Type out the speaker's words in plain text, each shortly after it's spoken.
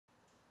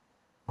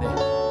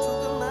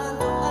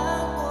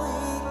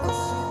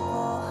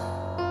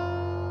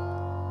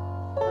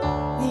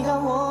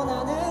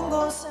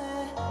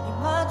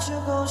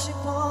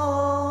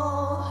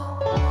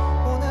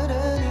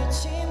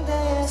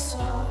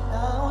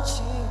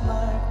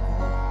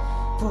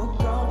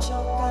부끄러운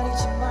척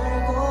가리지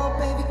말고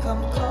baby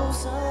come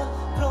closer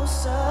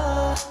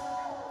closer.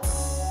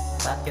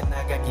 밖에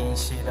나가긴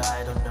싫어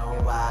I don't know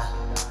why.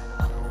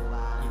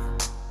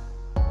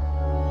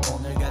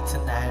 오늘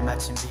같은 날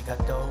마침 비가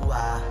또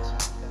와.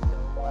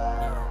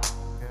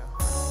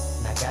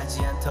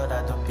 나가지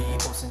않더라도 비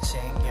옷은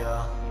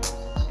챙겨.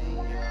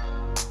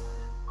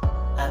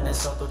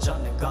 안에서도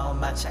젖는 건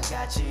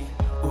마찬가지.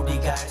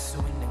 우리가 할 수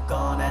있는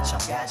건 한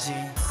가지.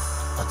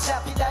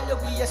 어차피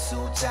달력 위에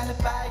숫자는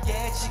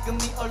빨개. 지금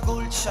네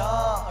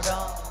얼굴처럼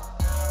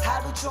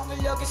하루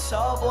종일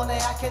여기서 보내.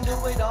 I can do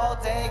it all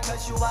day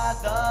cause you are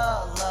the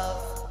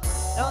love.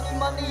 너는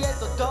멀리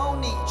해도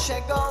돈이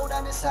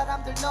최고라는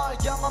사람들 널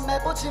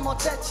경험해보지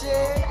못했지.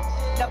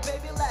 Now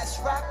baby let's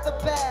rock the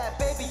bed.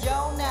 Baby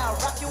yo now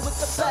rock you with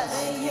the best.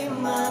 Someday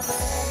in my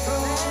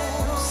bedroom,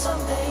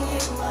 someday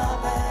in my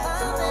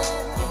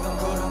bedroom. 이건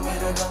구름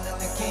위를 걷는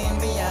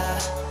느낌이야.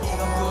 이건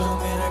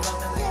구름 위를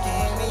걷는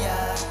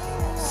느낌이야.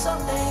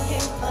 Someday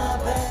in my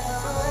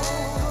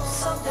bedroom,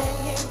 someday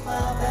in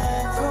my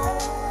bedroom.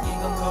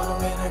 이건 구름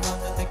위를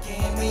걷는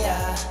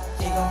느낌이야.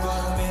 이건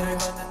구름 위를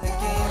걷는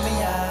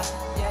느낌이야.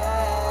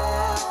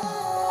 Yeah.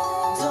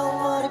 Don't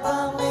worry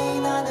about me.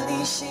 나는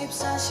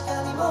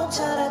 24시간이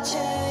모자랐지.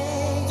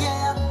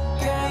 Yeah.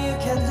 Girl you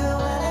can do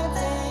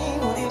anything.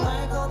 우리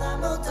말곤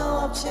아무도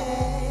없지.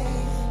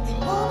 네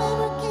몸에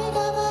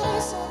물기가 바를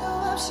새도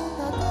없이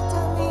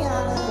따뜻한 네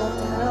안으로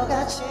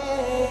들어가지.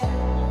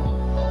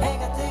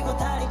 해가 뜨고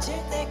달이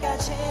질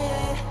때까지.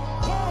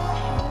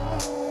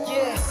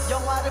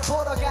 영화를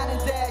보러 가는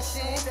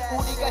대신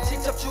우리가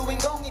직접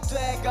주인공이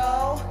되고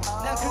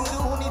난 그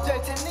누군이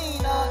될 테니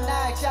넌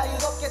날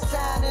자유롭게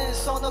타는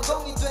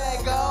손오공이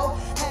되고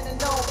해는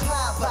no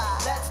problem.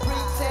 Let's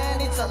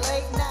pretend it's a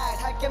late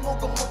night. 할게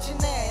뭐고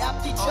무지네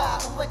앞뒤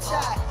좌우의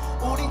차이.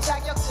 우린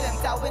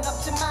자격증 따윈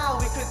없지만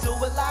we could do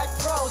it like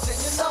pros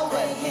and you know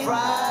it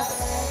right.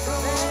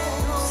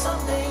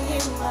 Someday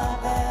in my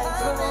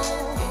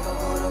bedroom. 이건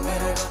구름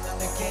위를 걷는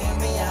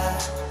느낌이야.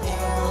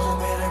 이건 구름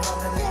위를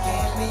걷는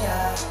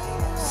느낌이야.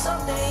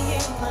 Someday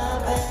in my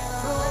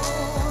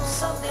bedroom,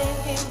 someday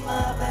in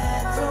my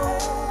bedroom.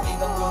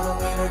 이건 구름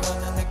위를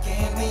걷는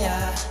느낌이야.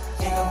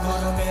 이건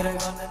구름 위를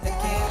걷는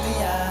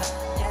느낌이야.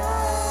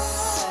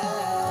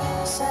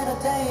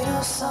 Saturday to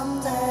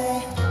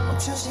Sunday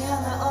멈추지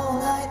않아 all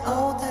night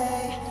all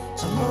day.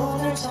 저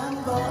문을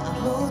잠궈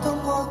아무도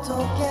못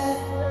오게.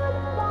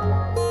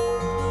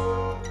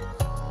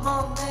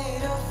 Monday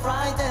to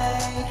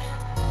Friday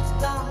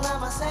난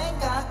나만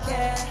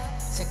생각해.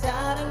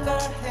 색다른 걸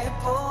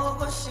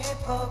해보고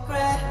싶어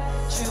그래.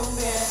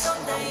 준비해.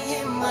 Someday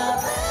in my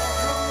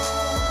bedroom,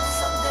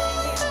 someday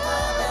in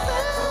my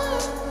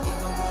bedroom.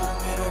 이건 구름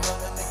위를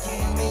걷는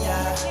느낌이야.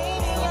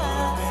 이건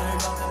구름 위를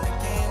걷는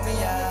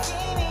느낌이야.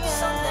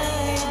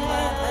 Someday in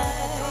my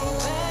bedroom,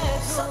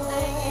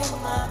 someday in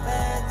my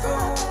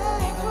bedroom.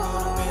 이건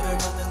구름 위를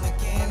걷는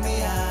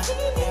느낌이야.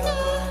 이건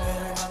구름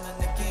위를 걷는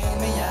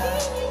느낌이야.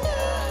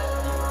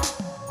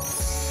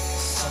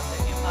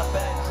 Sunday in my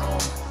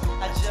bedroom.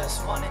 I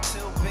just wanted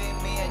to be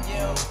me and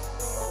you.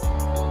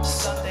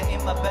 Sunday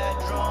in my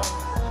bedroom.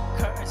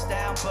 Curtains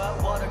down,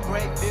 but what a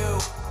great view.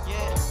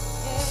 Yeah.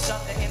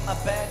 Sunday in my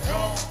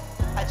bedroom.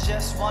 I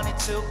just wanted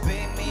to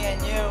be me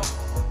and you.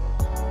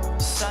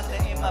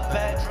 Sunday in my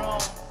bedroom.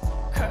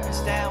 Curtains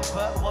down,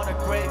 but what a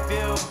great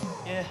view.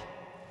 Yeah.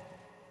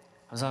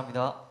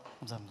 감사합니다.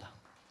 감사합니다.